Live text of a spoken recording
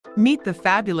Meet the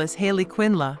fabulous Haley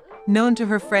Quinnla, known to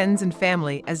her friends and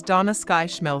family as Donna Skye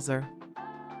Schmelzer.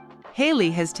 Haley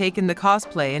has taken the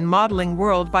cosplay and modeling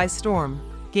world by storm,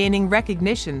 gaining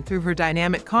recognition through her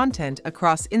dynamic content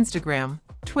across Instagram,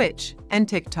 Twitch, and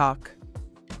TikTok.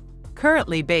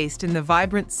 Currently based in the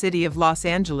vibrant city of Los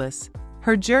Angeles,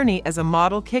 her journey as a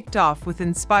model kicked off with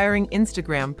inspiring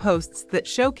Instagram posts that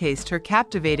showcased her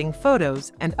captivating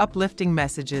photos and uplifting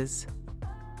messages.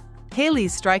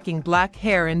 Haley's striking black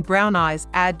hair and brown eyes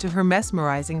add to her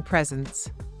mesmerizing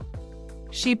presence.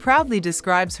 She proudly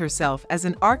describes herself as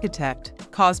an architect,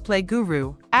 cosplay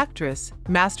guru, actress,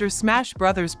 master Smash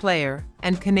Brothers player,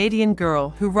 and Canadian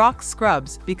girl who rocks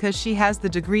scrubs because she has the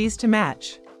degrees to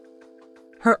match.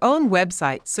 Her own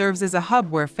website serves as a hub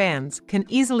where fans can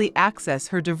easily access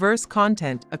her diverse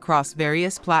content across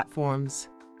various platforms.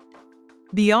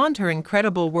 Beyond her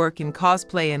incredible work in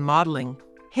cosplay and modeling,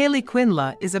 Haley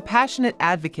Quinnla is a passionate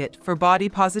advocate for body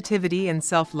positivity and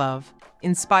self-love,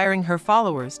 inspiring her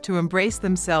followers to embrace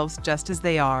themselves just as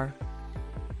they are.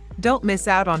 Don't miss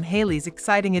out on Haley's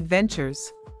exciting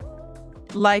adventures.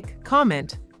 Like,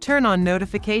 comment, turn on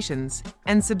notifications,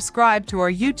 and subscribe to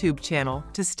our YouTube channel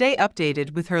to stay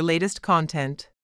updated with her latest content.